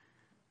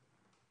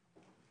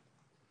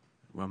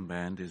one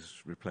band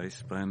is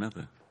replaced by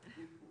another.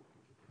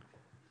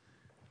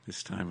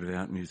 This time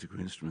without musical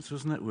instruments.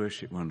 Wasn't that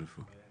worship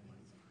wonderful?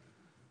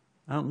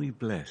 Aren't we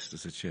blessed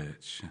as a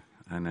church?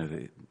 I know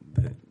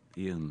that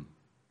Ian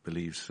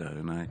believes so,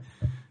 and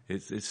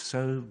it's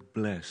so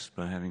blessed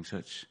by having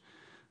such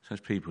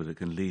people that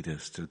can lead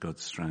us to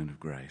God's throne of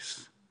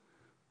grace.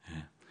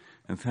 Yeah.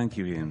 And thank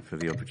you, Ian, for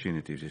the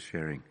opportunity of just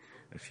sharing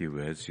a few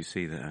words. You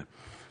see that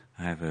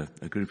I have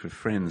a group of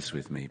friends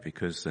with me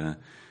because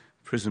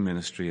prison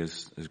ministry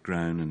has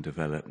grown and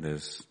developed.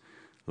 There's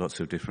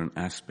lots of different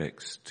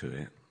aspects to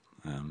it.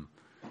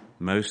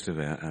 Most of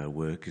our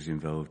work is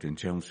involved in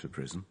Chelmsford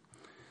Prison,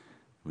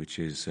 which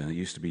is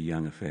used to be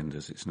young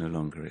offenders. It's no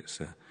longer. It's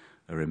a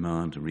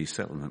remand and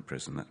resettlement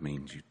prison. That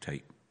means you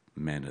take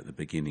men at the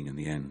beginning and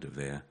the end of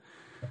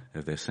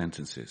their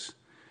sentences.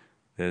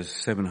 There's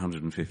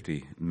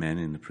 750 men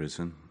in the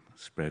prison,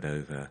 spread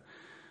over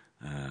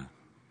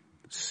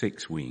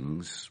 6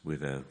 wings,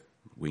 with a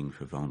wing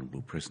for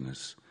vulnerable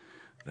prisoners,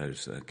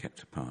 those that are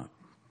kept apart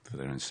for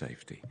their own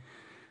safety.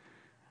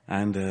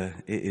 And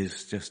it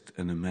is just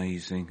an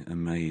amazing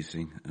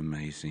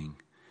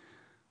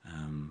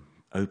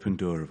open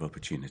door of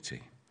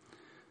opportunity.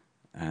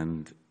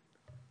 And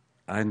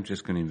I'm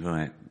just going to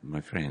invite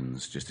my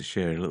friends just to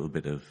share a little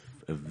bit of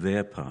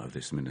their part of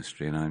this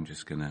ministry, and I'm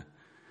just going to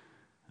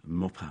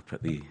mop up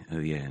at the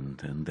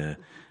end. And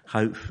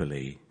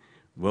hopefully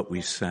what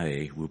we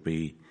say will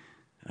be,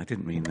 I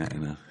didn't mean that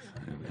enough.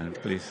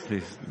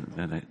 Please,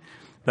 no.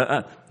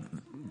 But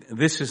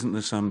this isn't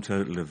the sum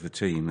total of the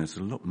team. There's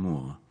a lot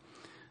more.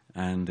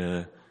 And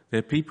there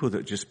are people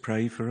that just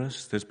pray for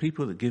us. There's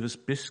people that give us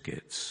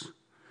biscuits,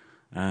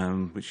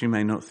 which you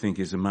may not think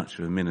is much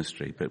of a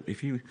ministry. But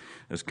if you,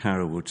 as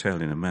Carol will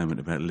tell in a moment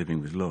about living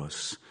with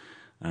loss,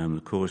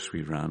 the course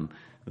we run,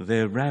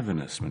 they're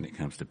ravenous when it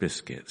comes to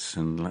biscuits,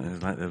 and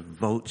like they're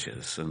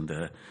vultures, and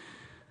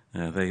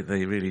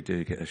they really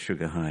do get a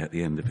sugar high at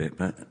the end of it.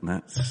 But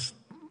that's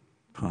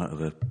part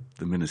of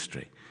the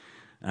ministry.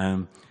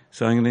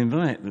 So I'm going to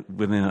invite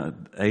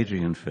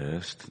Adrian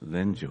first,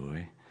 then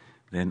Joy,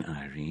 then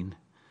Irene,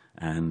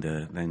 and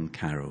then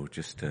Carol,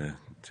 just to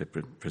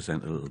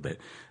present a little bit.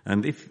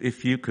 And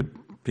if you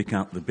could pick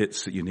up the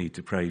bits that you need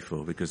to pray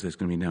for, because there's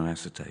going to be no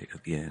acetate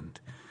at the end,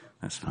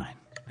 that's fine.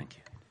 Thank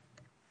you.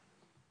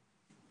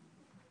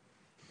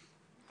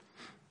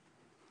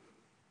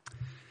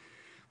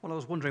 Well, I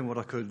was wondering what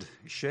I could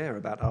share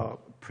about our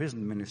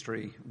prison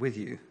ministry with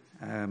you.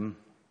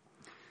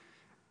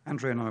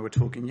 Andrea and I were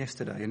talking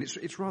yesterday, and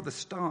it's rather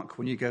stark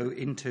when you go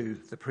into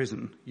the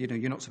prison. You know,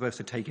 you're not supposed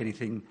to take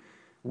anything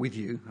with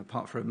you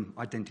apart from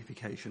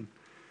identification,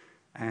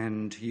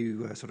 and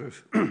you sort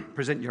of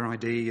present your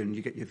ID and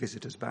you get your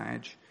visitor's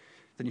badge.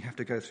 Then you have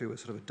to go through a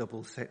sort of a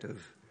double set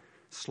of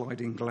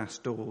sliding glass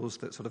doors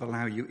that sort of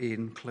allow you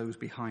in, close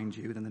behind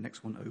you, then the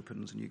next one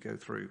opens and you go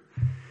through.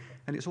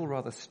 And it's all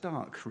rather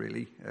stark,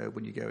 really,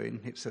 when you go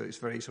in. It's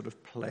very sort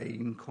of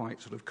plain,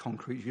 quite sort of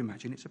concrete. You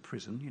imagine it's a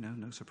prison,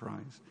 no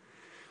surprise.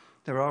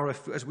 There are,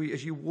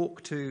 as you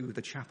walk to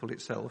the chapel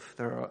itself,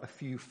 there are a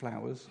few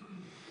flowers,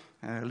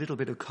 a little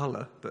bit of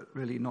colour, but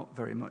really not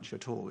very much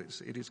at all.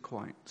 It is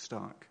quite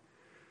stark.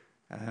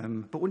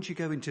 But once you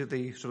go into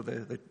the sort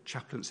of the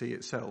chaplaincy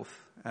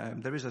itself,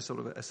 there is a sort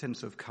of a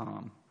sense of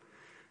calm,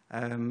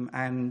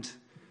 and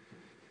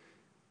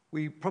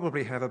we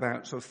probably have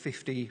about sort of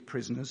 50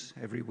 prisoners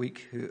every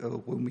week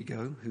when we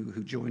go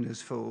who join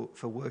us for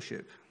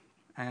worship,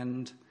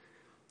 and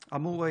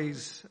I'm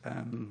always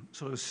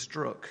sort of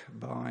struck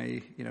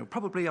by,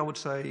 probably I would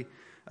say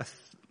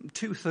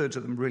 2/3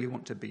 of them really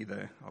want to be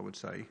there. I would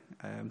say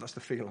that's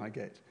the feel I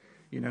get.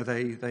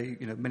 They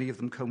many of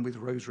them come with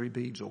rosary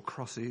beads or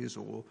crosses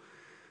or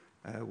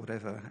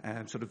whatever,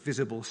 sort of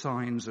visible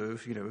signs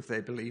of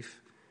their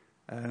belief.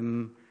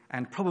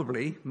 And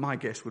probably, my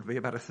guess would be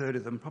about 1/3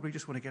 of them probably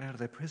just want to get out of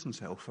their prison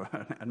cell for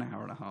an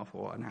hour and a half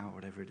or an hour,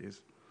 whatever it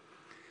is.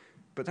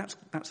 But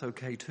that's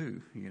okay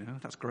too,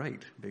 that's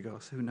great,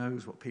 because who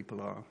knows what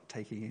people are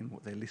taking in,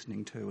 what they're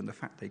listening to, and the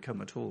fact they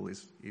come at all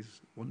is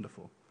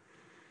wonderful.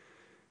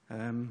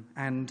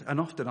 And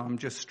often I'm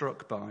just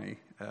struck by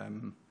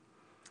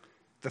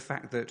the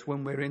fact that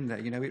when we're in there,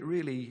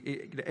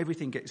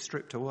 everything gets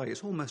stripped away.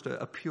 It's almost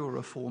a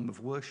purer form of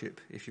worship,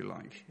 if you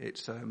like.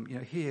 It's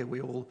here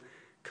we all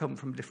come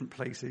from different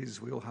places,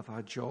 we all have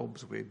our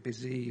jobs, we're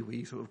busy,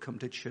 we sort of come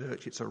to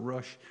church, it's a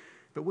rush.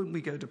 But when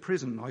we go to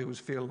prison, I always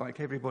feel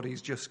like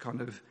everybody's just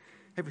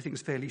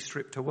everything's fairly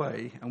stripped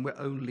away, and we're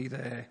only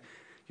there.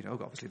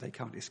 Obviously they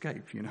can't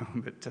escape,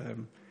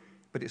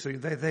 but it's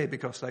they're there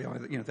because they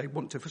either, they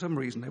want to, for some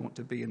reason, they want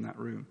to be in that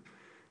room,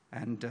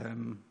 and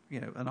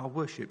and our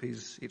worship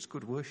it's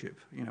good worship.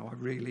 I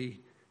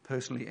really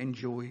personally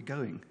enjoy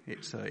going.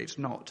 It's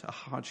not a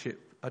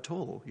hardship at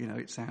all.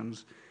 It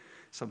sounds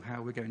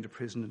somehow we're going to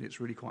prison and it's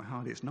really quite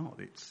hard. It's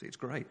not. It's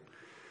great,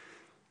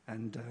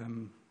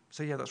 and.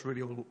 So that's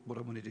really all what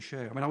I wanted to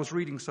share. I mean, I was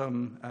reading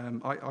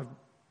I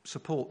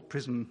support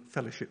Prison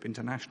Fellowship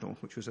International,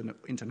 which was an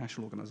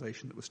international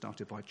organisation that was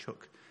started by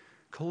Chuck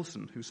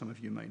Colson, who some of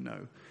you may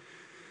know.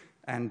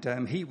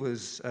 And he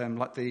was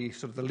like the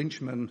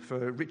lynchman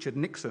for Richard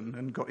Nixon,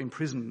 and got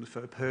imprisoned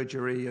for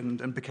perjury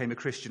and became a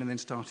Christian, and then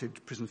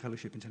started Prison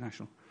Fellowship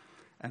International.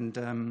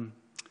 And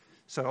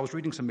so I was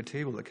reading some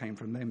material that came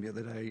from them the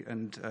other day,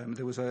 and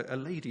there was a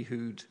lady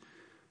who'd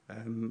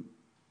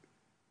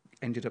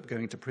ended up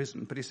going to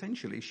prison, but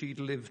essentially she'd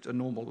lived a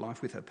normal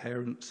life with her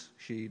parents.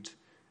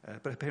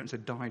 But her parents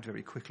had died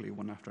very quickly,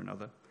 one after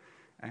another,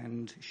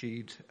 and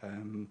she'd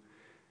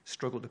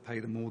struggled to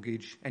pay the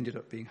mortgage, ended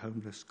up being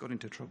homeless, got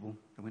into trouble,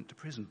 and went to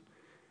prison.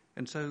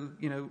 And so,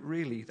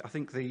 really, I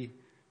think the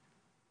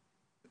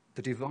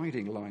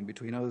dividing line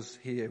between us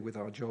here with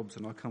our jobs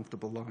and our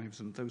comfortable lives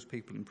and those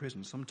people in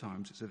prison,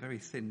 sometimes it's a very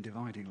thin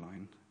dividing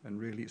line, and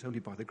really it's only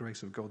by the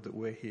grace of God that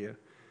we're here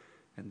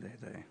and they're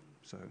there.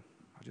 So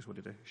I just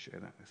wanted to share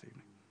that this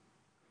evening.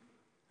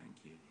 Thank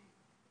you.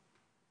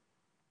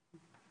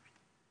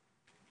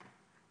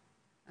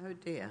 Oh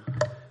dear.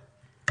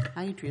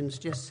 Adrian's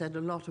just said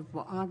a lot of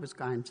what I was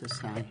going to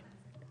say.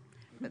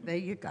 But there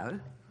you go.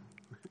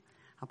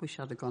 I wish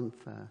I'd have gone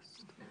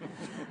first.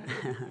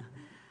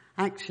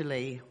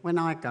 Actually, when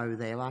I go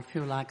there, I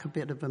feel like a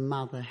bit of a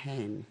mother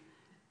hen,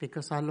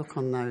 because I look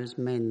on those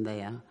men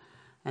there,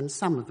 and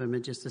some of them are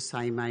just the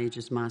same age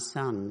as my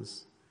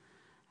sons,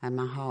 and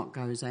my heart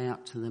goes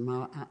out to them.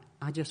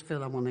 I just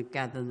feel I want to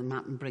gather them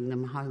up and bring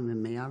them home with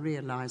me. I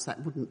realise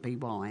that wouldn't be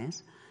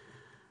wise,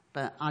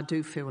 but I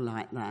do feel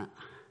like that.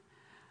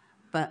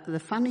 But the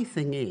funny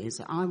thing is,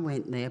 I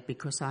went there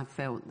because I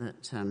felt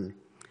that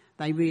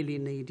they really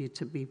needed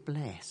to be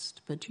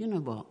blessed. But you know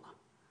what?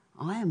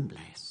 I am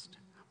blessed.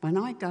 When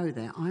I go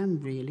there, I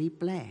am really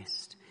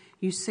blessed.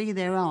 You see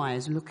their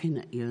eyes looking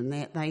at you, and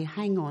they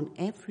hang on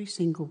every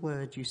single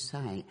word you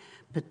say,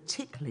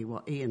 particularly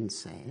what Ian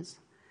says,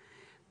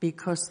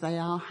 because they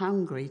are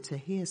hungry to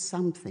hear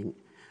something.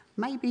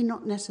 Maybe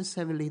not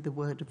necessarily the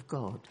word of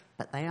God,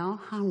 but they are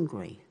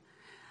hungry,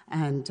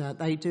 and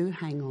they do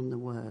hang on the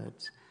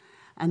words.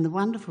 And the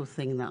wonderful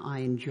thing that I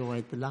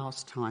enjoyed the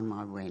last time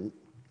I went,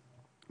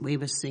 we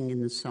were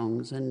singing the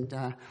songs, and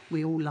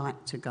we all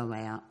like to go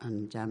out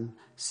and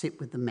sit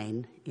with the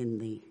men in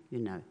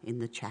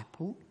the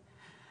chapel,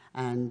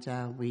 and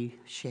we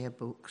share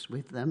books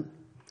with them.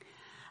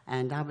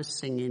 And I was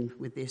singing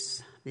with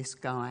this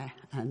guy,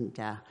 and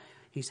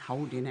he's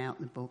holding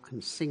out the book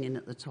and singing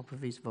at the top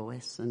of his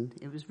voice, and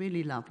it was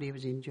really lovely. He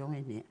was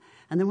enjoying it.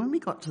 And then when we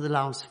got to the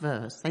last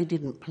verse, they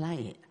didn't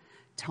play it.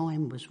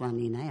 Time was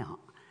running out.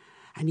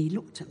 And he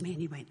looked at me and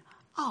he went,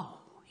 "Oh,"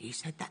 he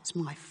said, "that's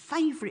my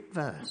favourite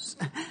verse."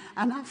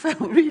 And I felt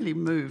really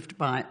moved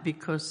by it,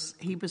 because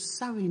he was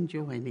so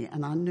enjoying it,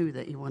 and I knew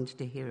that he wanted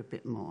to hear a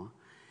bit more.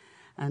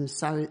 And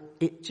so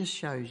it just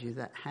shows you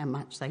that how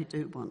much they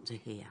do want to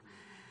hear.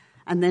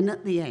 And then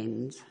at the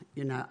end,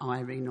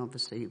 Irene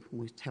obviously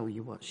will tell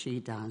you what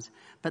she does,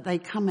 but they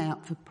come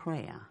out for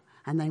prayer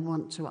and they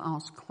want to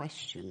ask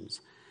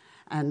questions.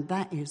 And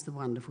that is the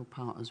wonderful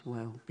part as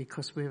well,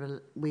 because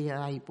we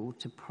are able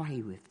to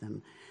pray with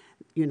them,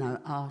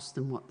 ask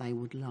them what they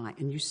would like.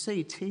 And you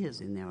see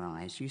tears in their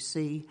eyes. You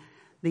see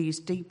these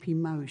deep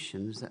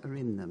emotions that are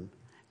in them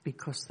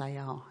because they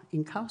are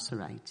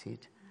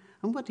incarcerated.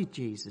 And what did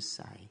Jesus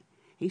say?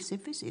 He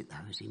said, visit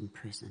those in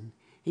prison.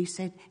 He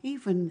said,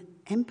 even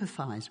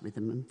empathise with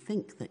them and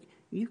think that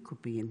you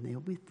could be in there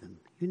with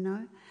them,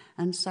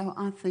 And so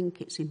I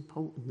think it's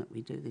important that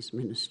we do this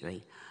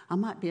ministry. I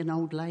might be an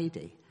old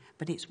lady,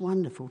 but it's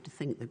wonderful to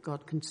think that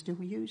God can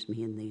still use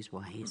me in these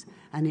ways.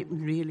 And it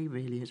really,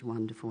 really is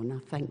wonderful. And I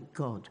thank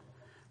God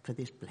for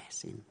this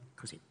blessing,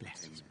 because it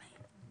blesses me.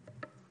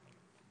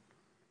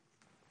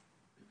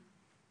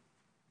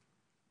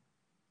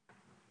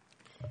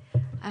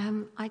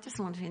 I just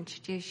want to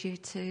introduce you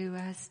to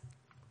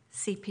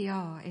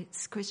CPR.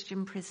 It's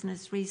Christian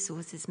Prisoners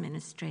Resources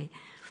Ministry,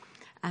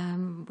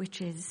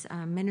 which is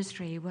a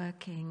ministry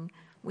working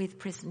with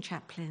prison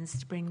chaplains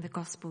to bring the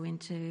gospel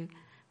into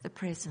the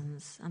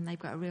prisons, and they've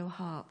got a real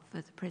heart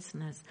for the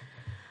prisoners.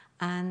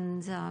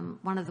 And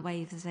one of the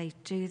ways they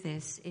do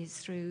this is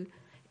through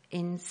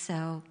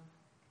in-cell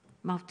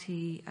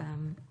multi-choice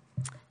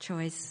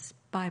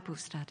Bible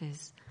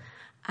studies.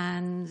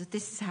 And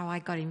this is how I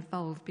got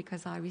involved,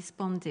 because I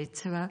responded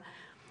to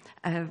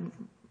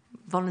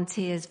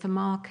Volunteers for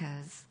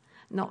Markers,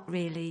 not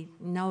really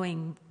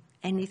knowing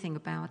anything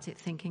about it,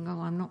 thinking,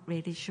 I'm not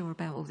really sure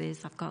about all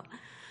this. I've got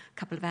a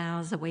couple of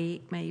hours a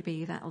week,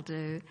 maybe that'll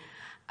do.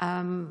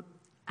 And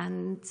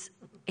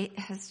it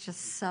has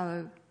just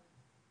so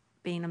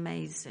been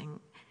amazing.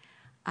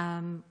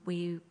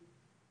 We've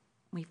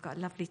got a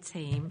lovely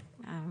team.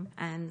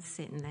 Anne's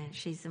sitting there;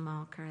 she's a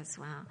marker as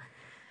well.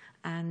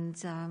 And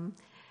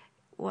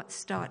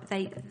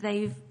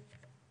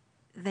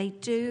they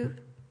do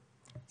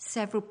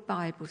several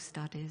Bible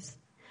studies,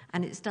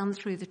 and it's done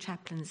through the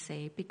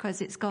chaplaincy,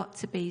 because it's got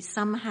to be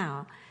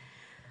somehow.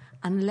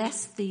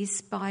 Unless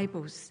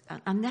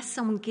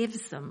someone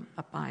gives them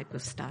a Bible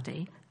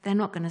study, they're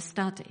not going to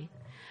study.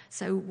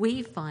 So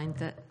we find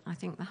that, I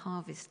think the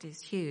harvest is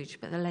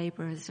huge, but the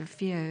labourers are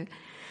few.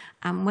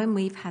 And when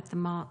we've had the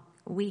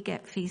we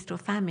get feast or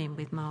famine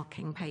with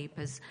marking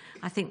papers.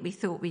 I think we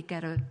thought we'd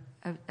get a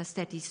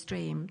steady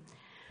stream,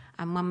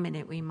 and 1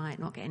 minute we might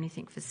not get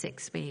anything for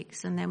 6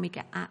 weeks, and then we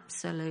get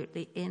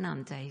absolutely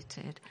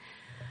inundated.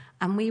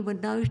 And we were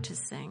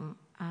noticing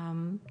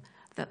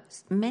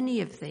that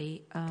many of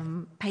the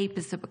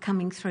papers that were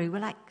coming through were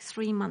like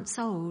 3 months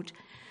old.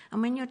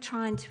 And when you're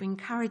trying to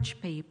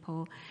encourage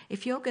people,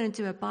 if you're going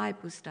to do a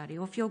Bible study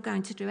or if you're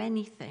going to do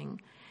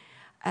anything,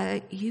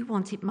 you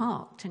want it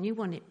marked and you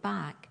want it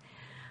back.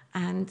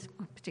 And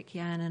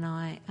particularly Anne and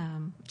I,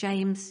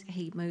 James,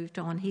 he moved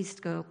on. He's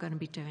still going to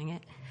be doing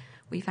it.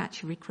 We've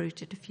actually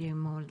recruited a few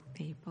more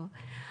people.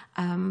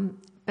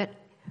 But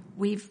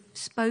we've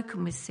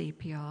spoken with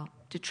CPR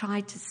to try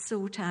to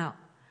sort out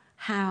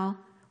how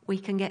we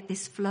can get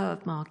this flow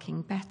of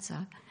marking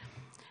better.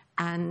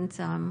 And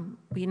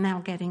we're now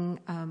getting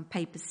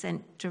papers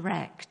sent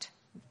direct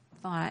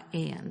via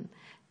Ian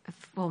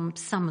from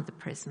some of the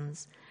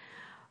prisons.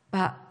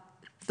 But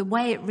the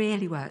way it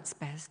really works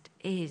best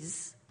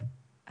is,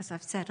 as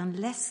I've said,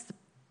 unless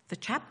the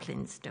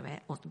chaplains do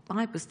it, or the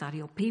Bible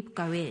study, or people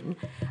go in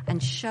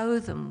and show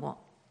them what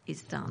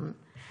is done,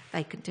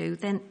 they could do,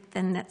 then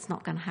that's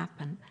not going to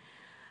happen.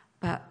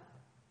 But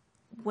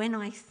when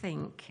I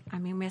think, I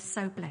mean, we're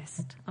so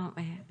blessed, aren't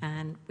we?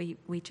 And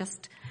we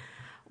just,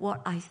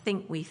 what I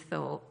think we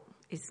thought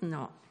is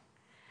not.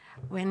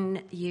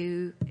 This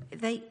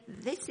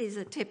is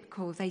a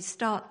typical, they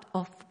start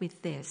off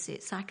with this.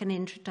 It's like an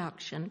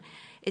introduction.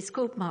 It's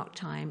called Mark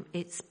Time.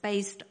 It's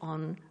based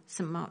on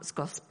St. Mark's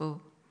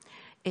Gospel.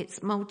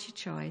 It's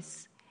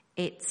multi-choice.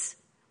 It's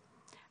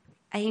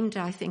aimed,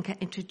 I think,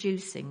 at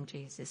introducing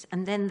Jesus.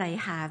 And then they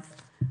have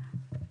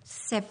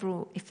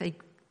several,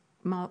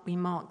 we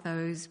mark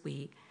those,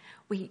 we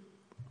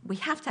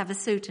have to have a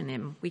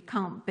pseudonym. We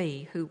can't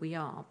be who we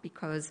are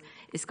because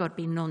it's got to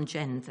be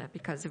non-gender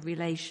because of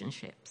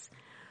relationships.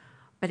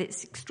 But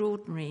it's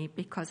extraordinary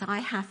because I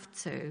have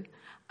to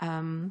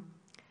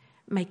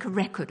make a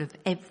record of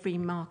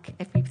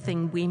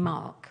everything we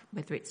mark,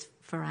 whether it's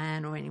for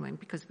Anne or anyone,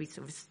 because we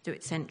sort of do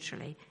it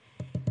centrally.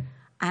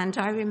 And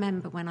I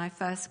remember when I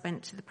first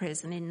went to the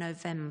prison in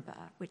November,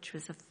 which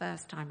was the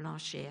first time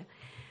last year,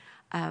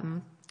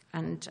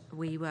 and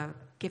we were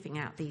giving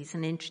out these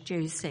and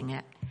introducing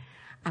it,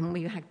 and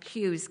we had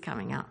queues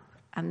coming up.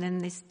 And then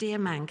this dear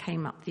man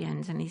came up the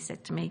end and he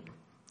said to me,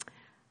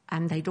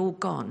 and they'd all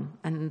gone,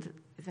 and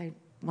they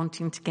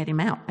wanting to get him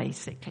out,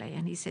 basically.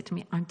 And he said to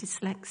me, I'm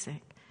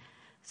dyslexic.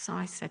 So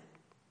I said,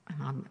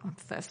 and I'm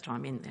the first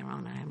time in there,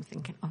 aren't I? I'm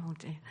thinking, oh,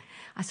 dear.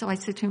 So I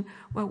said to him,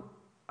 well,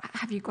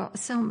 have you got a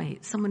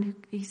cellmate? Someone who,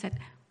 he said,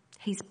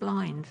 he's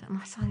blind. And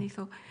I suddenly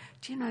thought,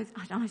 do you know,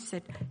 I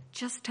said,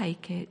 just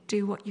take it,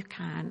 do what you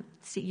can.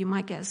 See, you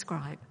might get a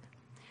scribe.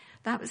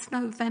 That was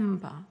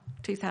November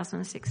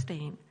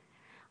 2016.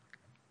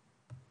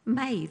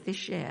 May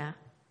this year,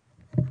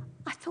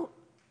 I thought,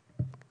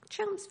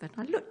 Chelmsford.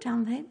 I looked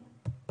down there.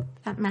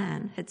 That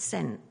man had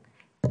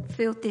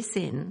filled this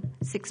in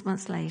 6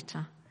 months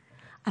later.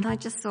 And I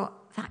just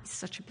thought, that is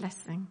such a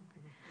blessing.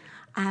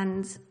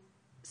 And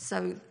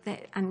so,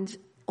 and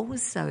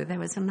also there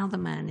was another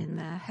man in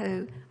there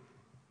who,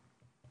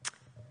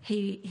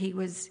 they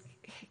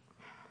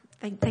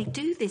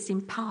do this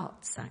in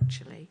parts,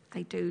 actually.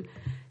 They do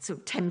sort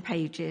of 10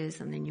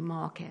 pages and then you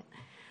mark it.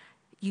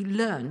 You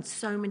learn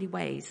so many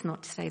ways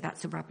not to say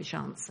that's a rubbish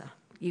answer.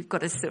 You've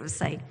got to sort of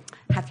say,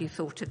 have you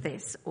thought of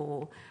this?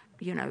 Or,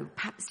 you know,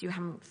 perhaps you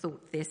haven't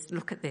thought this,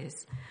 look at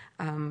this.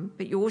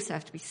 But you also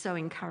have to be so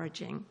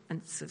encouraging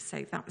and sort of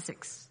say, that was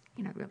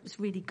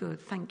really good,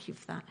 thank you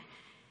for that.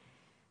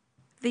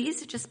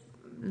 These are just,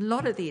 a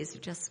lot of these are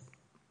just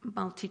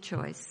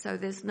multi-choice. So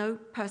there's no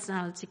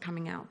personality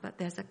coming out, but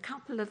there's a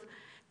couple of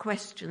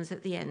questions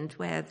at the end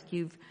where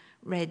you've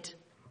read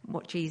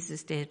what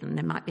Jesus did, and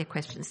there might be a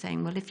question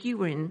saying, well, if you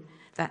were in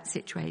that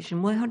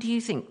situation, well, how do you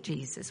think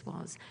Jesus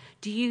was?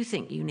 Do you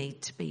think you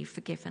need to be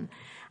forgiven?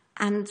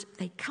 And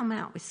they come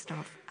out with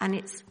stuff, and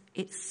it's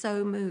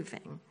so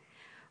moving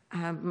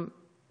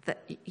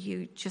that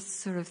you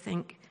just sort of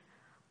think,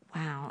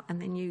 wow,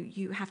 and then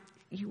you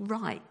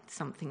write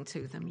something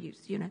to them,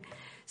 you know.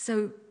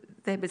 So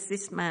there was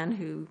this man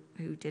who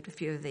did a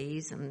few of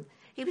these, and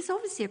he was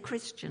obviously a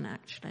Christian,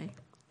 actually,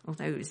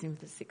 although he was in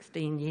for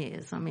 16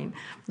 years. I mean,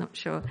 I'm not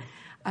sure.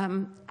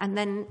 And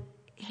then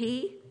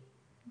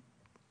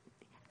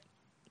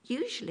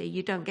usually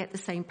you don't get the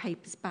same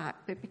papers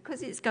back, but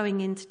because it's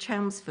going into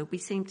Chelmsford, we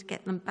seem to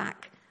get them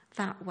back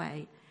that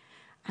way.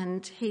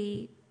 And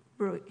he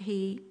wrote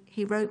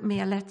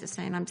me a letter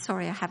saying, I'm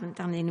sorry, I haven't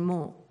done any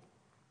more.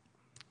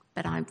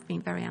 But I've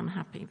been very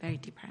unhappy, very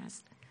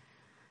depressed.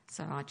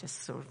 So I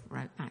just sort of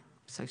wrote back,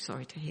 so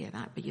sorry to hear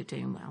that, but you're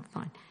doing well,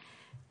 fine.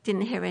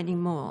 Didn't hear any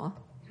more.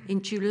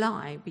 In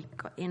July, we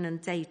got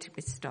inundated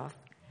with stuff.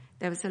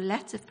 There was a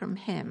letter from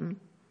him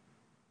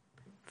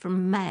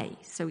from May,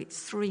 so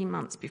it's 3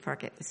 months before I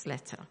get this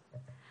letter.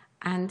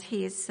 And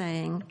he is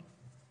saying,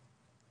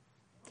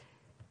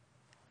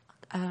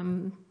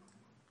 I've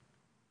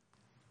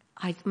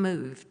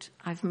moved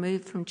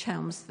from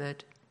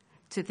Chelmsford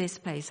to this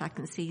place. I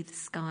can see the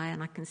sky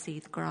and I can see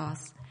the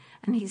grass.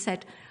 And he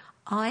said,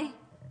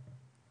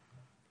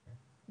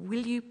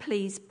 will you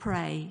please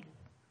pray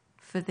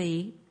for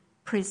the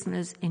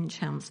prisoners in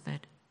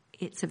Chelmsford?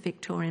 It's a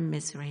Victorian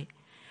misery.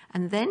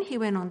 And then he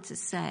went on to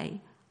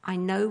say, I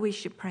know we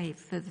should pray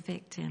for the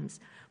victims,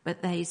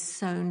 but they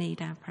so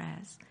need our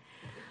prayers.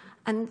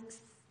 And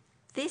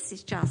this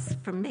is just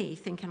from me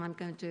thinking I'm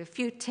going to do a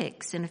few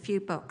ticks in a few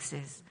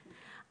boxes.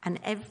 And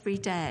every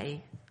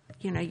day,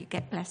 you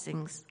get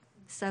blessings,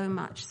 so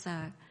much so.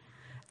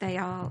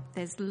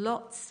 There's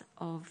lots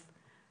of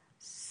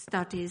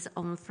studies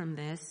on from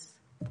this.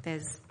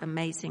 There's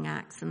amazing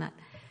acts and that.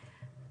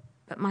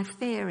 But my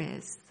fear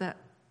is that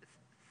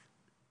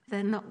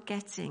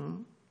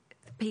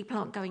people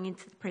aren't going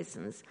into the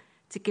prisons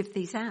to give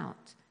these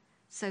out.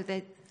 So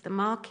the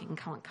marking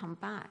can't come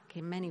back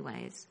in many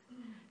ways.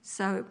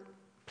 So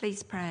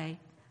please pray.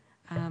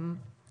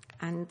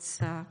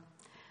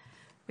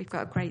 We've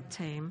got a great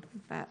team,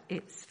 but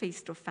it's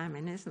feast or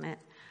famine, isn't it?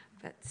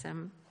 But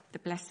the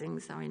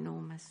blessings are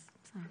enormous.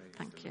 So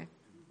thank you.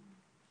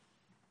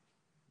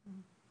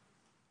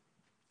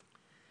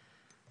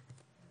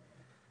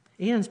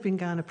 Ian's been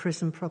going to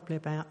prison probably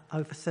about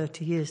over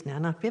 30 years now.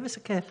 And I'd be ever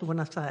so careful when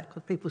I say it,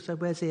 because people say,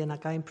 where's Ian? I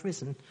go in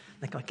prison.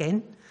 They go,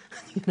 again?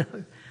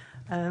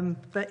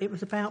 But it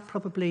was about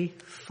probably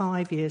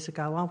 5 years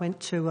ago. I went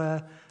to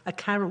a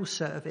carol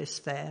service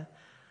there.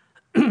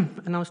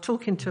 And I was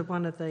talking to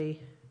one of the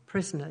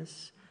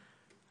prisoners.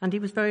 And he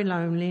was very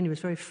lonely and he was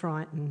very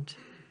frightened.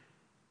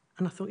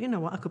 And I thought, you know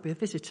what, I could be a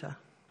visitor.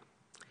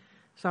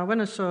 So I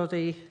went and saw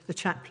the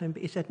chaplain,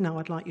 but he said, no,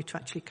 I'd like you to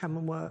actually come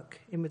and work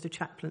in with the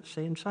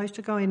chaplaincy. And so I used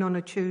to go in on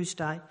a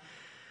Tuesday,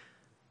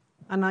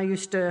 and I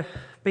used to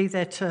be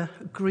there to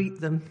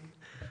greet them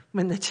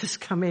when they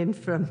just come in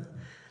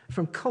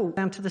from court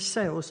down to the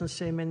cells and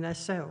see them in their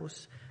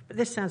cells. But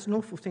this sounds an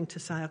awful thing to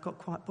say. I got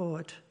quite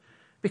bored,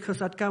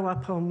 because I'd go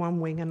up on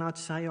one wing and I'd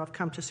say, I've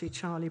come to see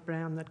Charlie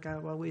Brown. They'd go,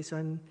 well,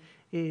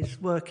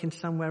 he's working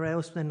somewhere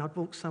else. Then I'd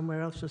walk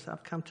somewhere else and say,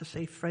 I've come to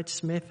see Fred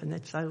Smith, and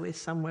they'd say, oh, he's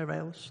somewhere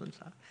else. And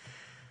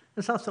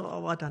so I thought,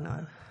 oh, I don't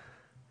know.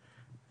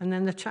 And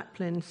then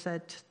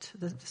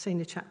the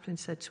senior chaplain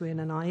said to Ian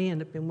and I, Ian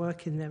had been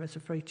working there as a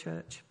Free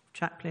Church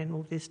chaplain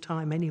all this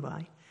time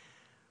anyway,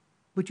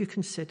 would you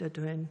consider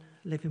doing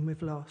Living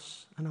with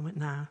Loss? And I went,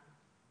 no.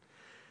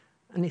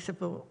 And he said,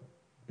 well,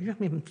 you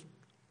haven't even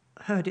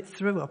heard it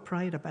through or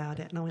prayed about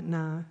it. And I went,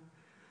 no.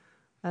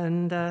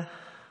 And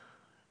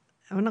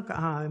when I got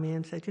home,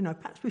 Ian said,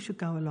 perhaps we should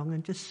go along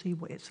and just see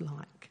what it's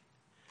like.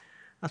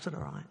 I said,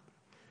 all right.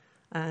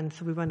 And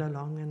so we went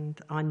along, and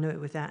I knew it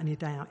without any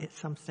doubt it's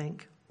something,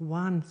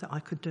 one, that I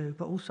could do,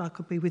 but also I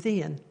could be with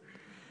Ian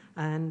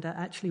and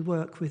actually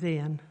work with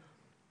Ian.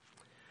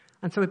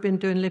 And so we've been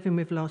doing Living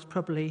with Loss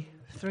probably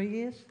 3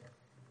 years?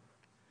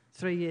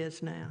 3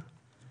 years now.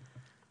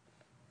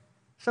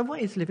 So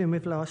what is Living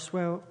with Loss?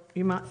 Well,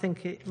 you might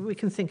we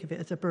can think of it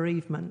as a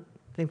bereavement,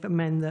 think for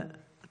men that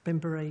have been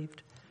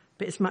bereaved.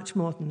 But it's much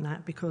more than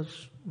that,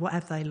 because what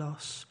have they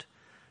lost?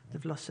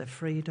 They've lost their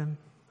freedom.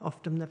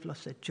 Often they've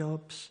lost their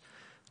jobs.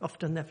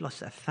 Often they've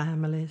lost their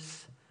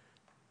families.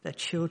 Their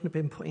children have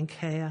been put in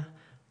care.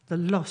 The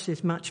loss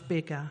is much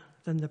bigger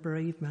than the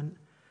bereavement.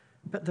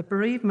 But the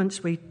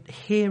bereavements we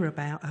hear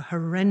about are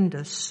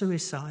horrendous: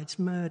 suicides,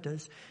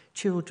 murders,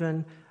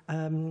 children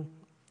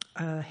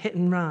hit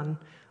and run.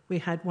 We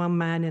had one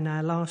man in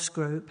our last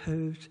group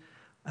whose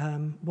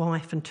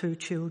wife and 2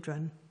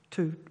 children,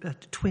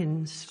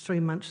 twins, 3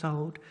 months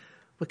old,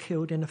 were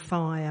killed in a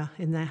fire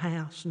in their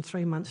house, and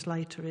 3 months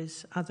later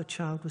his other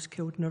child was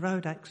killed in a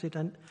road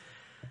accident.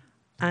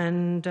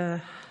 And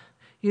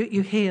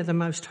you hear the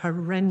most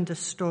horrendous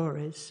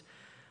stories.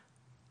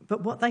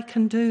 But what they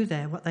can do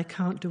there, what they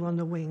can't do on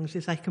the wings,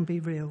 is they can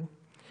be real.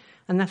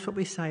 And that's what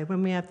we say.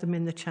 When we have them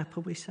in the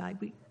chapel, we say,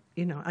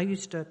 I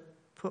used to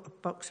put a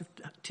box of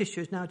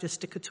tissues, now I just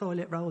stick a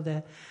toilet roll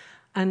there.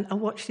 And I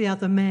watch the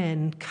other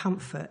men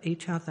comfort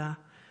each other,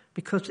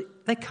 because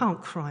they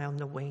can't cry on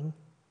the wing.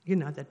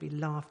 They'd be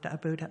laughed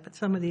at, booed at. But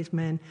some of these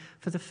men,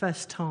 for the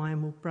first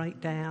time, will break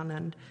down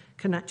and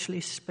can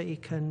actually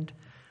speak and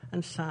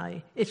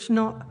say, it's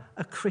not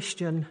a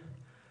Christian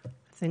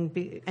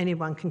thing.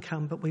 Anyone can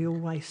come, but we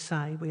always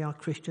say we are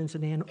Christians,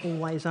 and Ian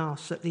always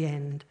asks at the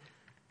end,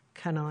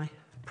 can I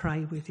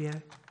pray with you?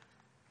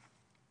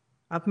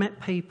 I've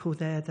met people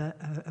there that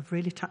have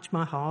really touched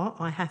my heart.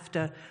 I have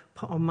to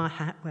put on my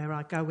hat where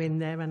I go in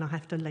there, and I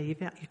have to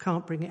leave it. You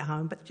can't bring it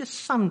home. But just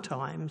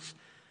sometimes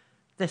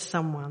there's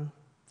someone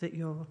that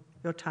you're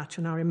touched.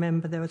 And I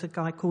remember there was a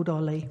guy called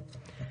Ollie.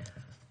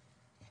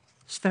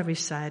 It's a very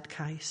sad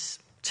case.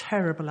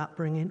 Terrible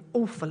upbringing,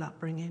 awful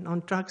upbringing.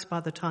 On drugs by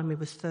the time he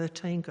was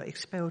 13, got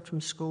expelled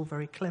from school,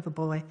 very clever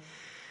boy.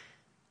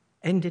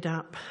 Ended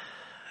up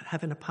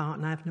having a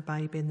partner, having a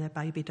baby, and their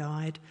baby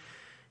died.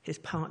 His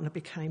partner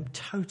became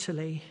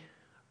totally,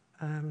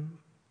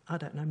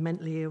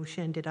 mentally ill.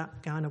 She ended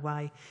up going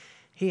away.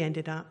 He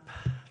ended up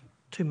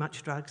too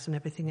much drugs and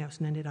everything else,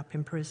 and ended up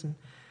in prison.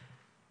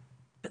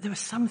 But there was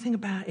something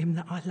about him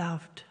that I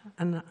loved.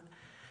 And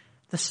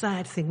the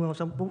sad thing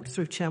was, I walked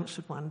through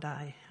Chelmsford one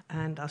day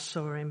and I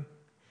saw him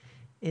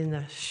in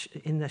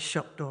the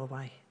shop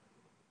doorway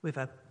with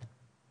a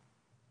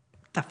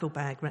duffel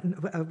bag,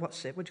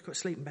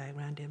 sleeping bag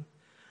around him.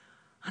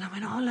 And I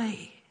went,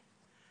 Ollie.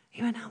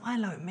 He went, oh,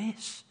 hello,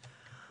 miss.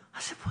 I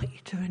said, what are you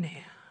doing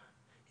here?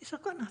 He said,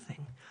 I've got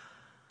nothing.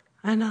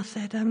 And I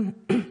said,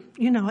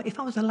 if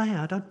I was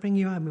allowed, I'd bring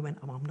you home. He went,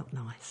 oh, I'm not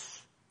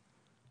nice.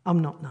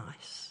 I'm not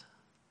nice.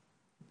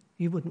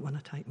 You wouldn't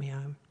want to take me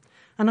home.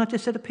 And I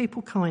just said, are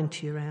people kind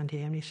to you around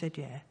here? And he said,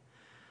 yeah.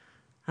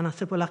 And I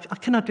said, well,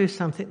 can I do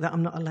something that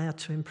I'm not allowed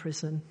to in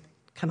prison?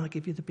 Can I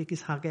give you the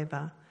biggest hug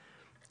ever?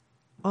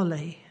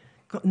 Ollie,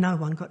 got no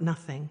one, got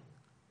nothing.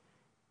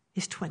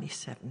 He's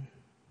 27.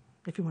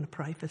 If you want to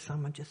pray for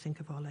someone, just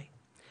think of Ollie.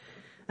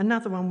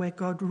 Another one where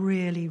God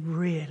really,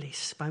 really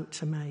spoke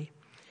to me.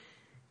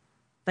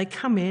 They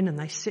come in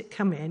and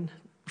come in.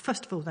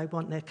 First of all, they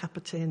want their cup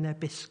of tea and their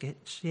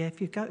biscuits. Yeah,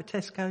 if you go to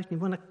Tesco's and you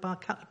want to buy a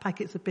couple of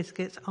packets of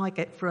biscuits, I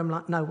get through them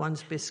like no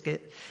one's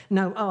biscuit.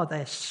 No,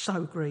 they're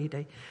so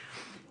greedy.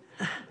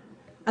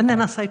 And then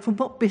I say, well,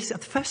 what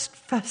biscuit? The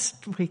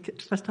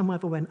first time I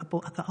ever went, I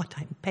thought, I'd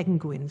take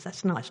Penguins.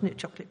 That's nice, isn't it?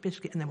 Chocolate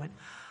biscuit. And they went,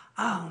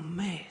 oh,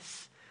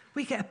 miss,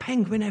 we get a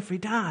penguin every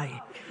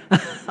day.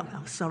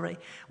 I'm sorry.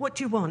 What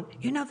do you want?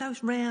 You know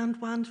those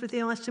round ones with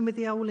the icing with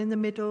the hole in the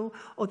middle?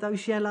 Or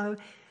those yellow,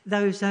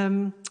 those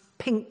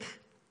pink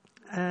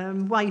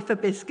wafer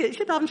biscuits?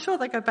 I'm sure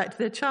they go back to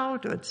their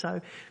childhood.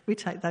 So we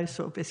take those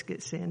sort of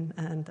biscuits in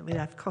and we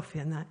have coffee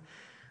and that.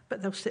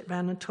 But they'll sit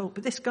round and talk.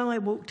 But this guy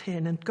walked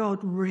in and God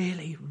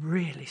really,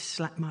 really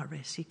slapped my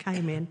wrist. He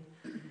came in,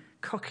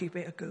 cocky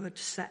bit of good,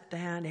 sat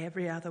down.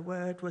 Every other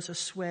word was a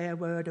swear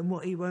word and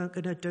what he weren't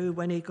going to do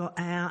when he got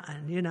out.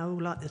 And,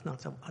 like this. And I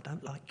thought, I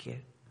don't like you.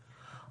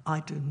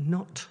 I do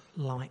not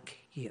like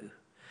you.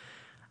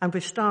 And we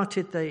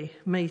started the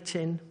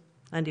meeting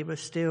and he was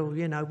still,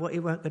 what he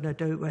weren't going to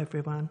do to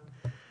everyone.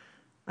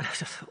 And I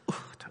just thought, I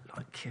don't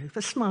like you.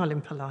 But smiling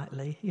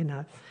politely,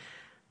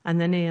 And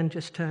then Ian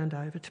just turned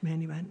over to me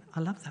and he went,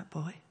 I love that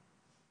boy.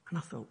 And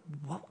I thought,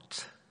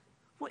 what?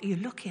 What are you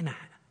looking at?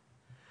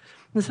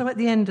 And so at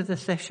the end of the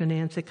session,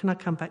 Ian said, can I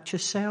come back to your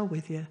cell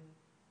with you?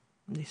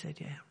 And he said,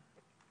 yeah.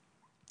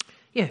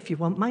 Yeah, if you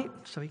want, mate.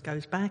 So he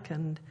goes back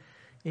and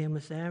Ian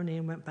was there and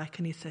Ian went back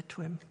and he said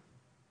to him,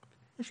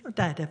 has your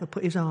dad ever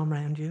put his arm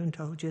around you and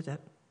told you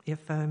that he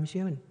affirms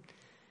you and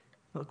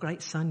what a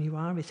great son you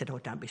are? He said, oh,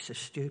 don't be so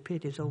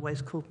stupid. He's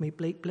always called me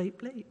bleep, bleep,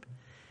 bleep.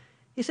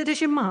 He said,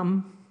 has your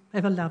mum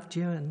ever loved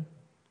you and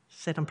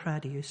said, I'm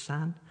proud of you,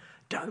 son?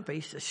 Don't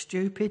be so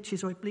stupid.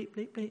 She's always bleep,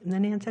 bleep, bleep. And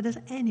then Ian said, has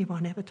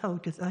anyone ever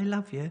told you that they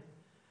love you? And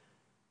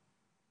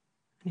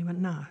he went,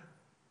 no.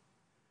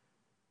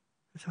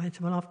 So I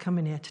said, well, I've come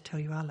in here to tell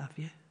you I love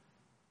you.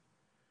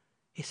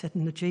 He said,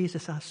 and the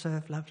Jesus I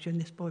serve loves you.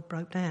 And this boy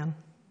broke down.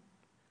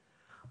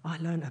 I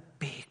learned a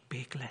big,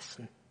 big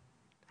lesson.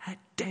 How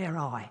dare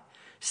I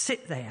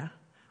sit there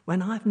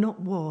when I've not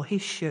wore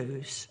his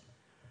shoes,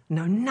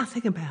 know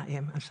nothing about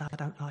him, and say, I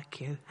don't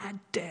like you. How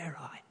dare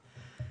I?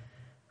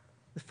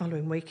 The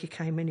following week he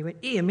came in, he went,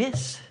 here,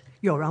 miss,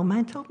 your old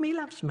man told me he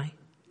loves me.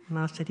 And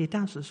I said, he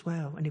does as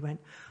well. And he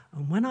went,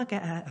 and when I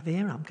get out of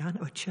here, I'm going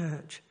to a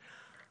church.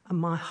 And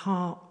my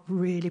heart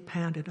really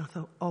pounded. I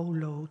thought, oh,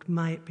 Lord,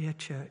 may it be a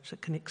church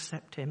that can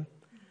accept him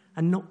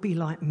and not be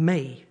like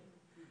me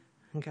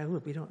and go,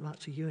 well, we don't like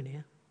to you in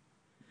here.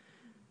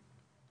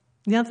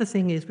 The other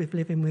thing is with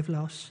living with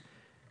loss,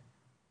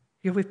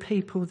 you're with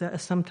people that are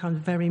sometimes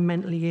very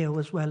mentally ill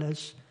as well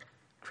as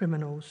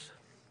criminals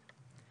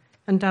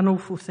and done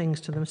awful things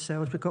to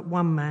themselves. We've got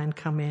one man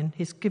come in.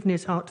 He's given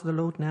his heart to the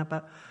Lord now,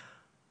 but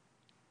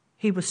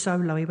he was so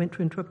low he went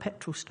into a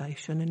petrol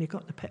station and he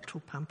got the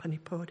petrol pump and he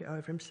poured it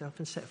over himself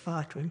and set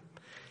fire to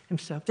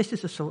himself. This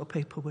is the sort of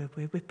people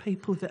we're with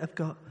people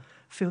that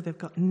feel they've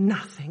got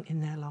nothing in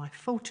their life.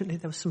 Fortunately,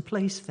 there was some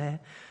police there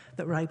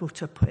that were able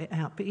to put it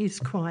out, but he's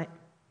quite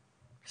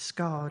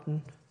scarred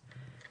and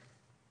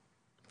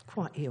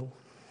quite ill.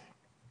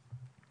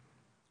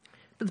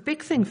 But the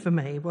big thing for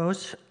me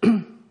was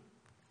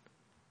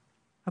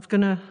I've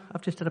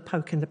just had a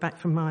poke in the back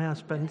from my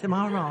husband. Am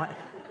I all right?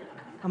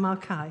 I'm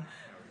okay.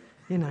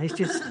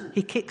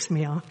 He kicks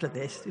me after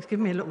this. He's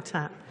giving me a little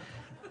tap.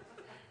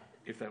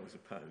 If that was a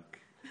poke.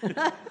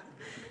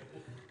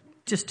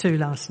 Just two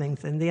last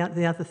things then. The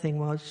other thing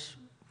was,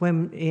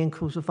 when Ian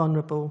calls a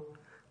vulnerable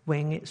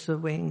wing, it's a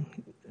wing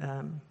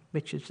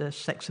which is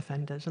sex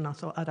offenders. And I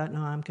thought, I don't know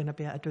how I'm going to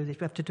be able to do this.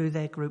 We have to do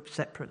their group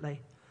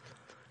separately.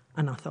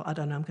 And I thought, I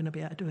don't know, I'm going to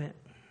be able to do it.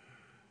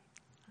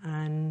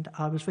 And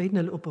I was reading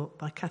a little book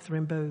by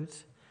Catherine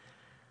Booth.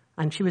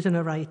 And she was in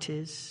her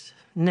 80s,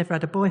 never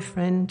had a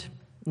boyfriend.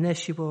 And there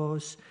she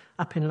was,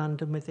 up in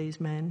London with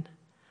these men.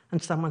 And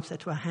someone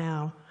said to her,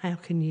 how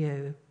can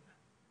you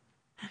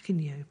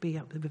be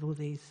up with all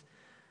these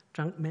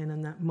drunk men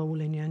and that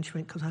mauling you? And she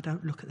went, because I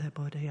don't look at their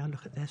body, I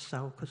look at their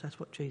soul, because that's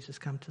what Jesus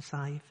come to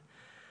save.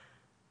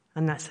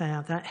 And that's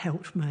how that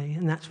helped me,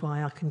 and that's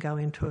why I can go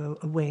into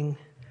a wing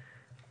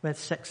with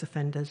sex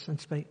offenders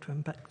and speak to them.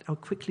 But I'll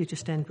quickly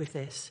just end with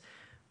this.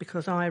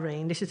 because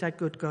Irene, this is how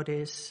good God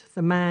is.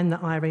 The man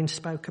that Irene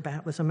spoke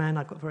about was a man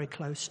I got very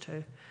close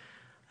to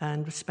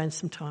and spent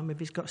some time with.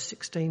 He's got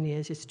 16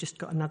 years. He's just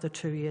got another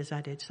 2 years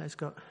added, so he's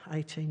got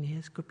 18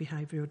 years. Good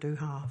behaviour, he'll do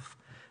half.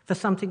 For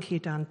something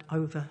he'd done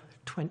over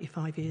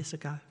 25 years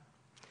ago.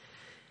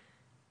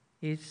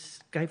 He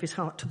gave his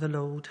heart to the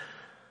Lord,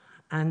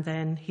 and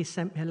then he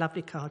sent me a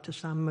lovely card to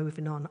say, I'm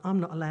moving on. I'm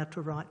not allowed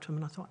to write to him,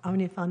 and I thought,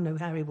 only if I knew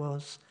how he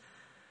was.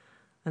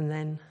 And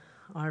then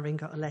Irene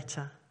got a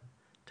letter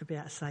to be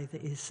able to say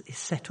that he's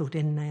settled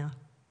in now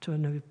to a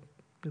new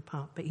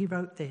part. But he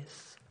wrote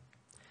this: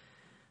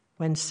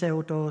 when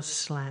cell doors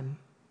slam,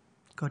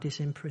 God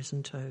is in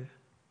prison too.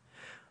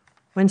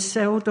 When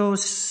cell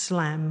doors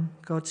slam,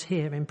 God's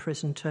here in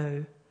prison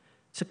too,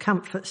 to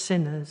comfort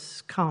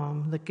sinners,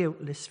 calm the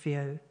guiltless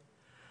few.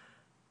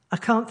 I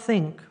can't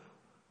think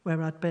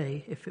where I'd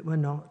be if it were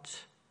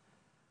not.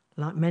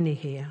 Like many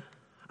here,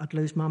 I'd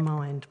lose my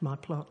mind, my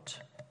plot.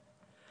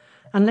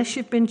 Unless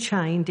you've been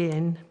chained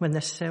in when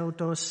the cell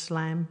doors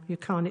slam, you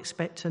can't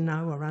expect to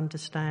know or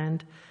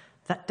understand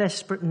that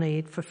desperate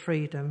need for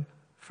freedom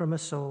from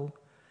us all,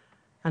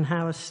 and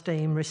how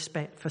esteem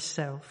respect for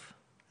self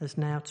has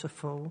now to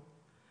fall.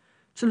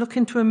 To look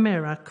into a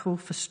mirror, call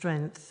for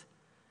strength,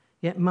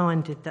 yet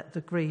minded that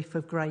the grief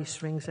of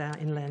grace rings out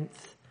in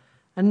length,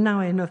 and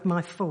knowing of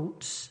my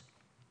faults,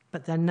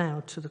 but they're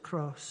nailed to the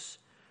cross,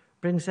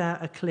 brings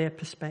out a clear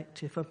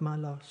perspective of my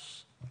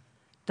loss.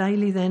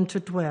 Daily then to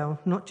dwell,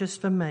 not just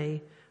for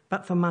me,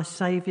 but for my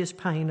Saviour's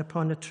pain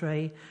upon a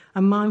tree,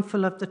 and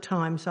mindful of the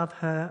times I've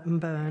hurt and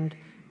burned,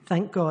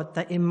 thank God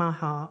that in my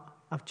heart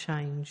I've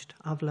changed,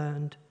 I've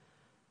learned.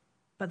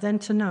 But then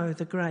to know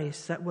the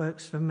grace that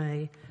works for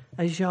me,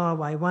 as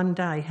Yahweh one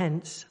day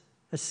hence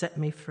has set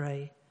me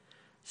free.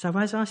 So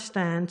as I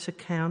stand to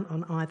count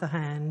on either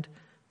hand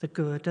the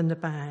good and the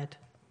bad,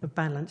 are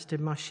balanced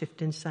in my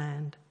shifting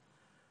sand,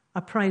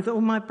 I pray that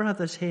all my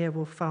brothers here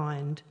will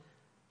find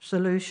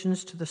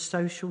solutions to the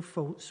social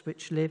faults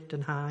which lived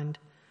and hined,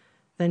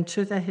 then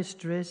to their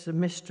histories and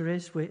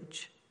mysteries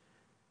which,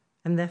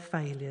 and their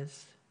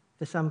failures,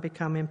 this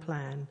unbecoming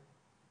plan,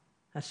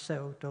 as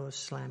cell doors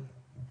slam.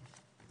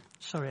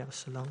 Sorry I was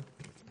so long.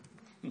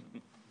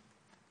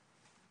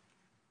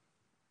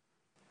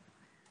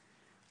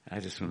 I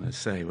just want to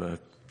say what a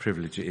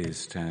privilege it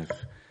is to have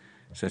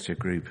such a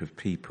group of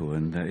people,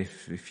 and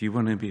if you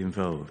want to be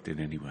involved in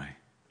any way,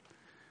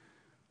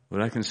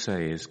 what I can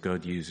say is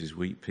God uses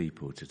weak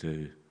people to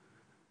do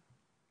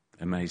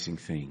amazing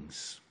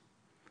things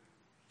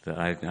that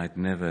I'd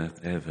never,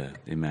 ever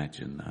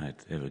imagine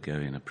I'd ever go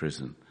in a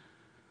prison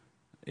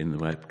in the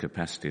way of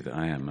capacity that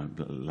I am.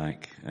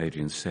 Like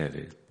Adrian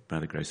said, by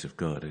the grace of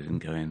God, I didn't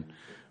go in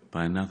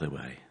by another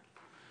way.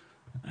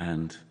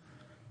 And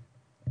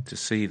to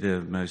see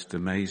the most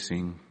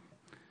amazing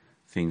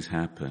things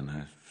happen,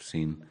 I've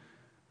seen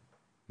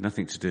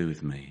nothing to do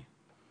with me.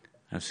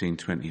 I've seen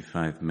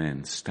 25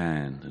 men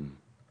stand and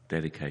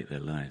dedicate their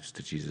lives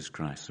to Jesus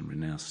Christ and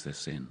renounce their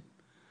sin.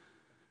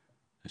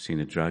 I've seen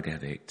a drug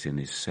addict in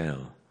his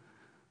cell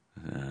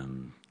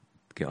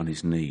get on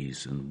his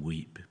knees and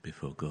weep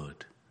before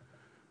God.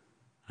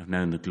 I've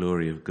known the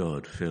glory of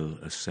God fill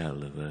a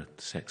cell of a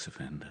sex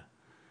offender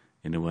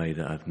in a way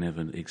that I've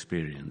never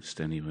experienced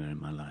anywhere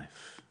in my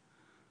life.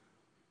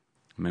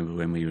 I remember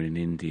when we were in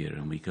India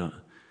and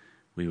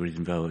we were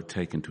involved,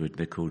 taken to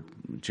they're called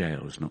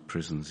jails, not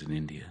prisons in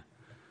India.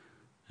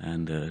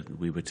 And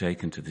we were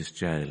taken to this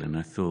jail, and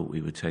I thought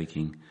we were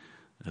taking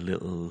a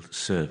little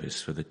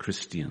service for the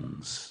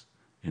Christians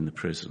in the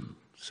prison.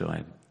 So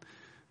I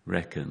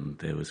reckoned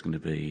there was going to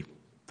be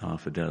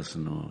half a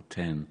dozen or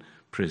 10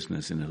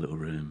 prisoners in a little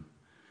room.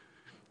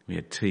 We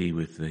had tea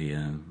with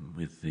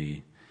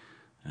the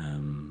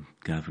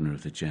governor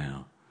of the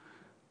jail,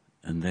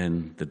 and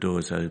then the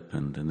doors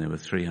opened, and there were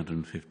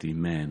 350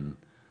 men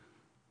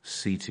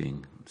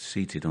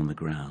seated on the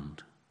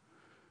ground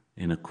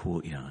in a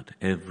courtyard.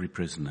 Every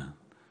prisoner,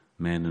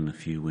 men and a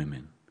few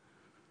women,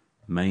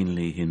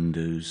 mainly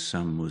Hindus,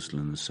 some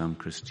Muslims, some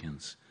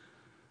Christians,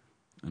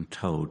 and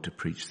told to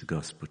preach the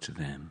gospel to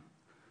them.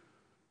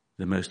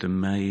 The most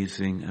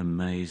amazing,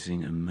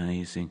 amazing,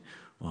 amazing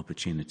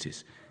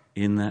opportunities.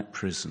 In that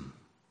prison,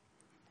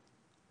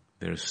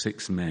 there are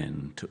 6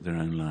 men took their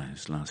own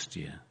lives last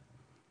year.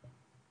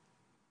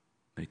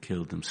 They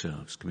killed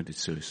themselves, committed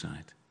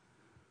suicide.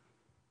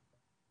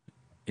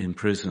 In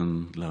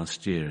prison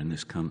last year in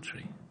this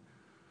country,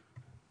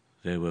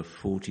 there were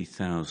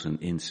 40,000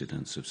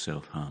 incidents of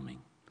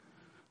self-harming,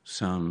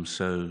 some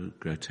so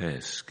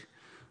grotesque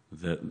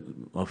that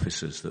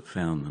officers that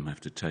found them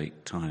have to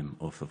take time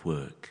off of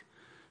work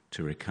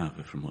to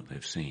recover from what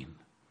they've seen.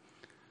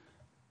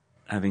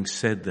 Having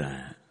said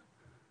that,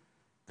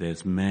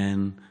 there's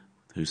men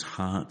whose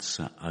hearts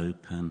are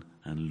open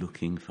and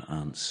looking for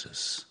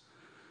answers.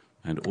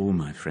 And all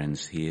my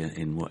friends here,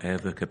 in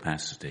whatever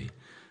capacity,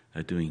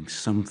 are doing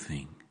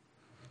something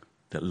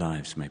that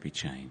lives may be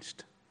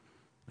changed.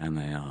 And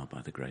they are,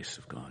 by the grace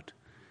of God.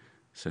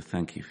 So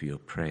thank you for your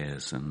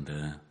prayers, and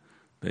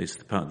that is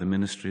the part of the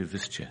ministry of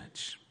this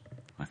church.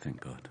 I thank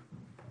God.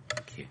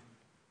 Thank you.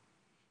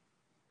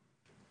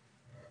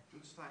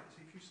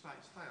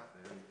 stay up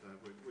there, and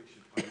we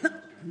should play. Is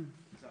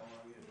that all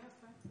right with you?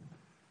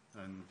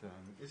 Yeah, and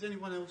is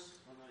anyone else?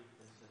 I know you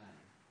said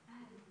Anne.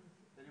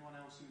 Anyone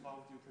else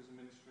involved in prison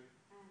ministry?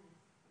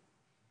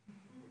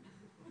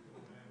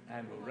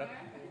 And we'll wrap.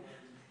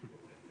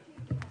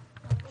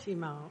 She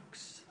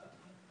marks.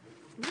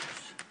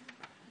 Oops.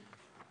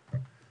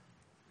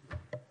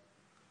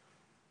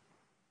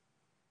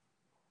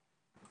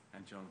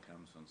 And John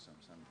comes on some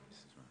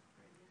Sundays as well.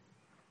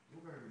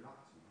 You're very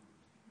reluctant.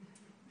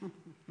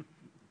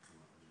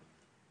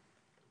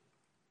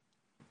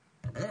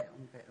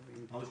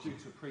 I was due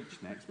to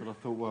preach next, but I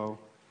thought, well,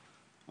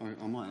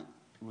 I might.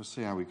 We'll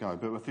see how we go.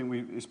 But I think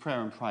it's prayer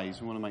and praise.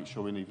 We want to make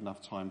sure we leave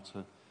enough time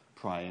to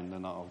pray, and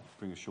then I'll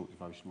bring a short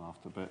devotional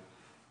after.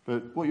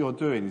 But what you're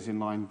doing is in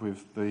line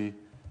with the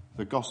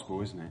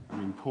gospel, isn't it? I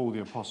mean, Paul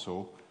the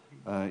Apostle,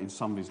 in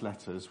some of his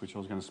letters, which I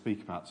was going to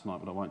speak about tonight,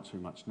 but I won't too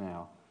much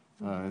now,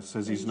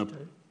 says he's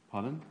an...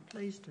 Pardon?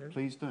 Please do.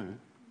 Please do?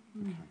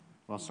 Okay.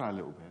 Well, I'll say a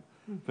little bit.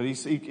 But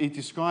he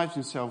describes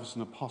himself as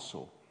an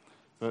apostle.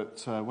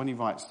 But when he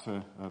writes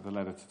to the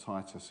letter to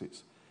Titus,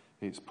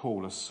 it's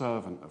Paul, a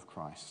servant of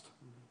Christ,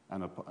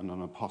 and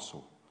an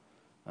apostle.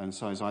 And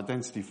so his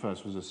identity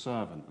first was a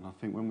servant. And I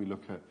think when we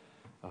look at,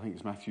 I think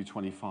it's Matthew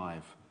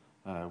 25,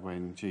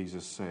 when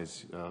Jesus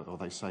says, or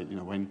they say,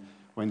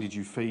 when did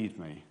you feed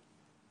me?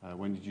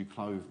 When did you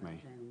clothe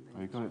me?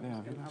 Oh, you got it there,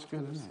 have you? That's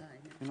good, isn't it?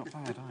 You're not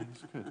bad, are you?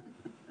 That's good.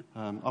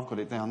 I've got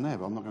it down there,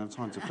 but I'm not going to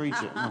have time to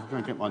preach it. I'm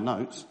going to get my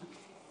notes.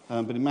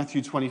 But in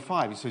Matthew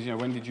 25, he says,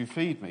 when did you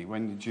feed me?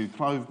 When did you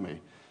clothe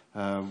me?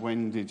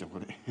 When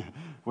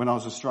I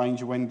was a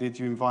stranger, when did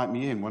you invite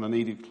me in? When I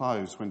needed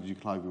clothes, when did you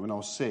clothe me? When I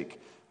was sick,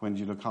 when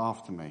did you look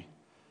after me?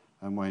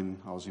 And when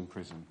I was in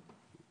prison,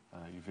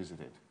 you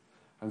visited.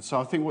 And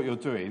so I think what you're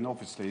doing,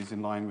 obviously, is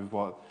in line with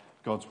what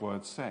God's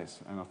word says.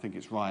 And I think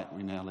it's right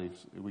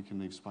we can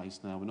leave space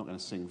now. We're not going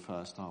to sing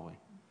first, are we?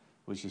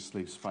 We'll just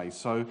leave space.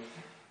 So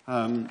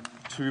to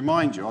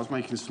remind you, I was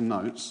making some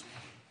notes.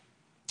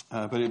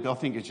 But I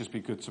think it'd just be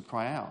good to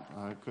pray out,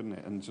 couldn't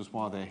it? And just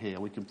while they're here,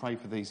 we can pray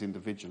for these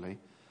individually.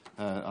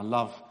 I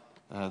love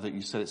that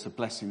you said it's a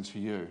blessing to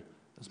you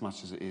as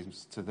much as it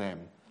is to them.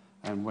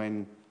 And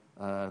when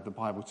the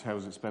Bible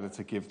tells it's better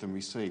to give than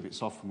receive,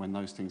 it's often when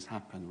those things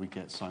happen we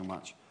get so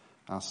much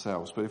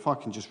ourselves. But if I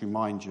can just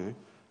remind you,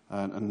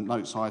 and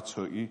notes I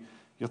took, I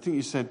think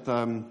you said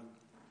you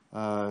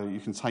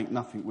can take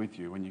nothing with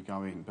you when you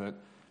go in. But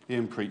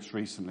Ian preached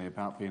recently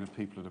about being a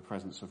people of the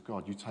presence of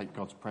God. You take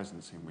God's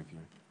presence in with you.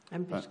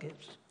 And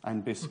biscuits.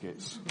 And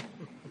biscuits.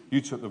 You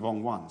took the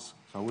wrong ones,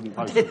 so I wouldn't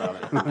boast about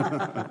it.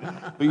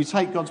 But you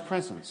take God's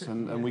presence,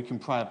 and we can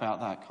pray about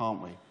that,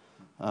 can't we?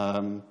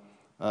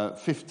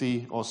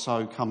 50 or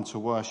so come to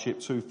worship.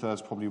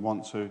 2/3 probably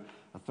want to.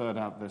 1/3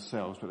 out of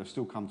themselves, but they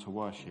still come to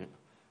worship.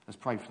 Let's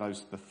pray for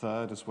those, the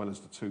 1/3 as well as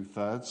the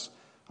 2/3.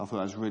 I thought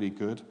that was really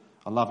good.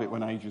 I love it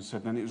when Adrian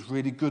said, and it was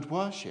really good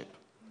worship.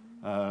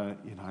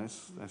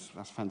 That's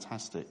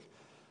fantastic.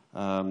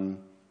 What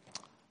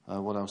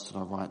else did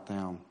I write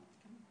down?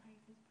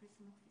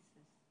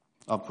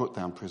 I've put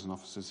down prison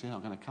officers. Yeah,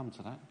 I'm going to come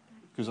to that.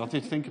 Because I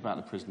did think about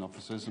the prison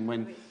officers, and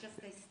when... It's just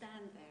they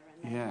stand there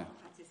and they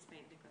don't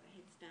participate. They've got their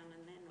heads down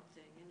and they're not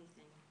doing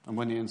anything. And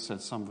when Ian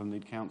said some of them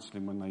need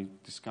counselling when they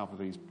discover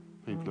these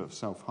people that have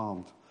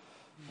self-harmed.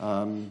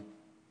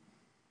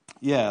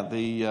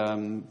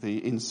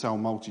 The in-cell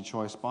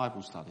multi-choice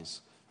Bible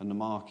studies and the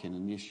marking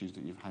and the issues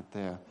that you've had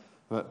there.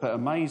 But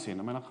amazing.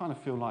 I mean, I kind of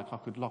feel like I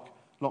could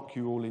lock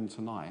you all in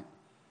tonight,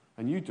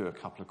 and you do a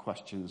couple of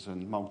questions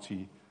and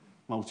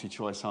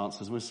multi-choice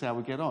answers. We'll see how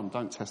we get on.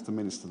 Don't test the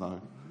minister,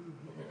 though.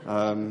 I've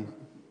got a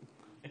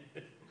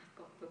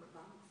book of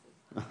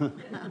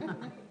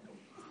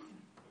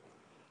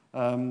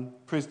answers.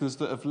 Prisoners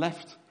that have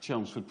left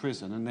Chelmsford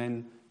Prison and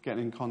then get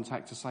in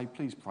contact to say,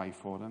 please pray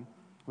for them.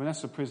 I mean,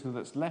 that's a prisoner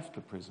that's left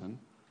the prison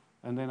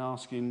and then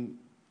asking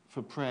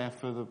for prayer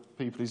for the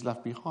people he's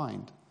left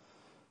behind.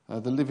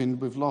 The living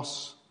with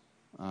loss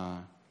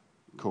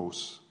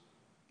course.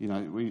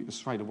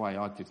 Straight away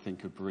I did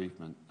think of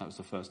bereavement. That was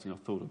the first thing I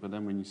thought of. But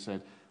then when you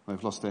said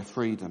they've lost their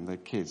freedom, their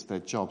kids, their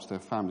jobs, their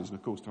families, and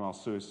of course there are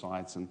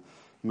suicides and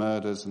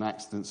murders and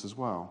accidents as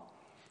well.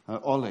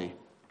 Ollie,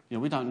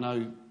 we don't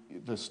know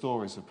the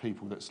stories of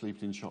people that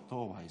sleep in shop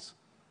doorways.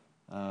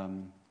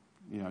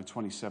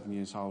 27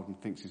 years old and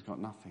thinks he's got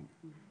nothing.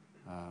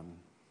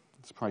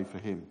 Let's pray for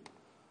him.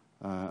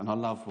 And I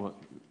love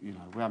we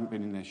haven't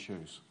been in their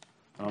shoes.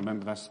 And I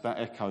remember that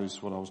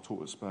echoes what I was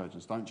taught at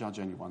Spurgeon's. Don't judge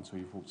anyone until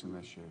you've walked in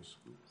their shoes.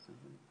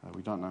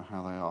 We don't know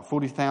how they are.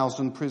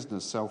 40,000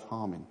 prisoners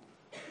self-harming.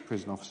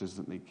 Prison officers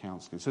that need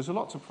counselling. So there's a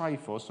lot to pray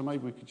for, so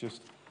maybe we could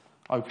just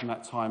open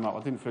that time up. I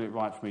didn't feel it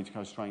right for me to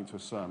go straight into a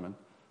sermon.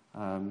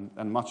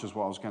 And much as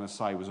what I was going to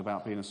say was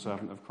about being a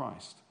servant of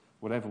Christ.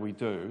 Whatever we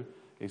do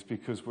is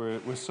because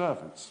we're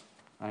servants,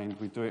 and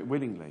we do it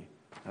willingly.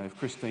 If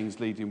Christine's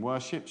leading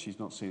worship, she's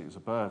not seeing it as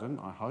a burden,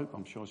 I hope.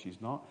 I'm sure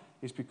she's not.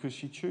 It's because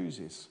she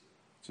chooses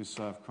to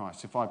serve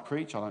Christ. If I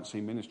preach, I don't see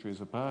ministry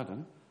as a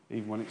burden,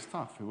 even when it's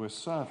tough. We're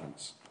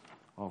servants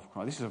of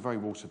Christ. This is a very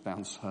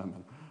watered-down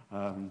sermon.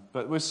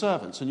 But we're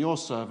servants, and you're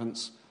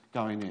servants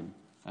going in,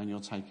 and you're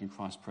taking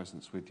Christ's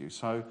presence with you.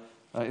 So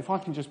if I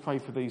can just pray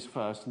for these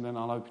first, and then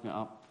I'll open it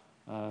up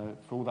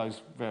for all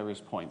those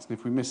various points. And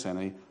if we miss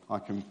any, I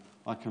can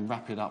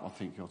wrap it up, I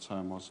think your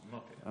term was.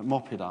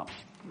 Mop it up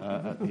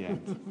at the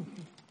end.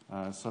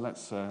 So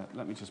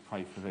let me just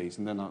pray for these,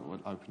 and then I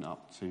will open it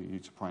up to you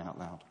to pray out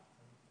loud.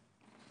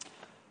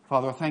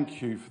 Father, I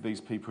thank you for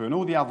these people and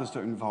all the others that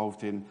are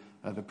involved in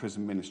the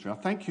prison ministry. I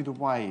thank you the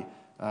way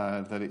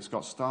that it's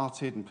got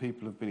started and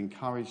people have been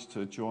encouraged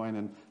to join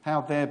and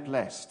how they're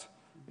blessed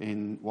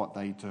in what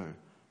they do.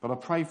 But I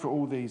pray for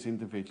all these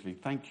individually.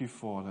 Thank you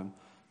for them.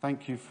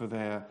 Thank you for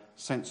their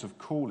sense of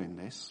call in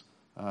this.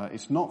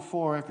 It's not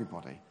for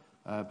everybody,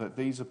 but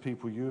these are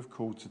people you have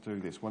called to do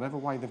this. Whatever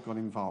way they've got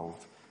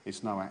involved,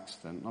 it's no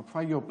accident. And I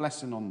pray your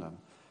blessing on them.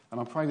 And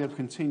I pray they'll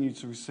continue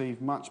to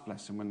receive much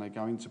blessing when they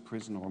go into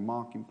prison or are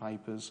marking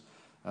papers.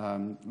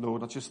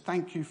 Lord, I just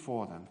thank you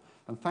for them.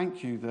 And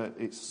thank you that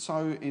it's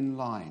so in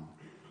line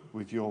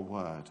with your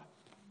word,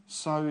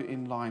 so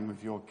in line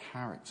with your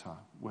character,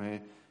 where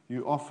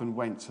you often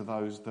went to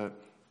those that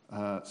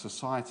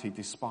society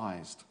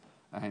despised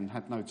and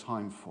had no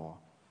time for.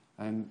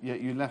 And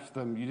yet you left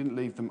them, you didn't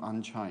leave them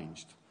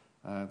unchanged.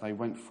 They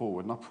went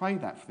forward. And I pray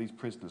that for these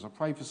prisoners. I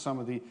pray for some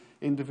of the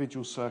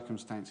individual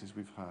circumstances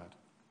we've heard.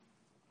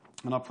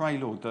 And I pray,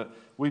 Lord, that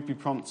we'd be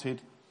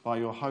prompted by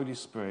your Holy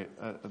Spirit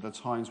at the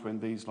times when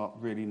these lot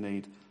really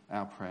need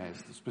our prayers,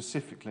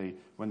 specifically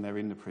when they're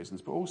in the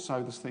prisons, but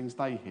also there's things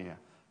they hear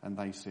and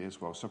they see as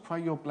well. So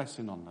pray your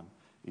blessing on them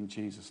in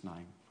Jesus'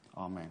 name.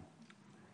 Amen.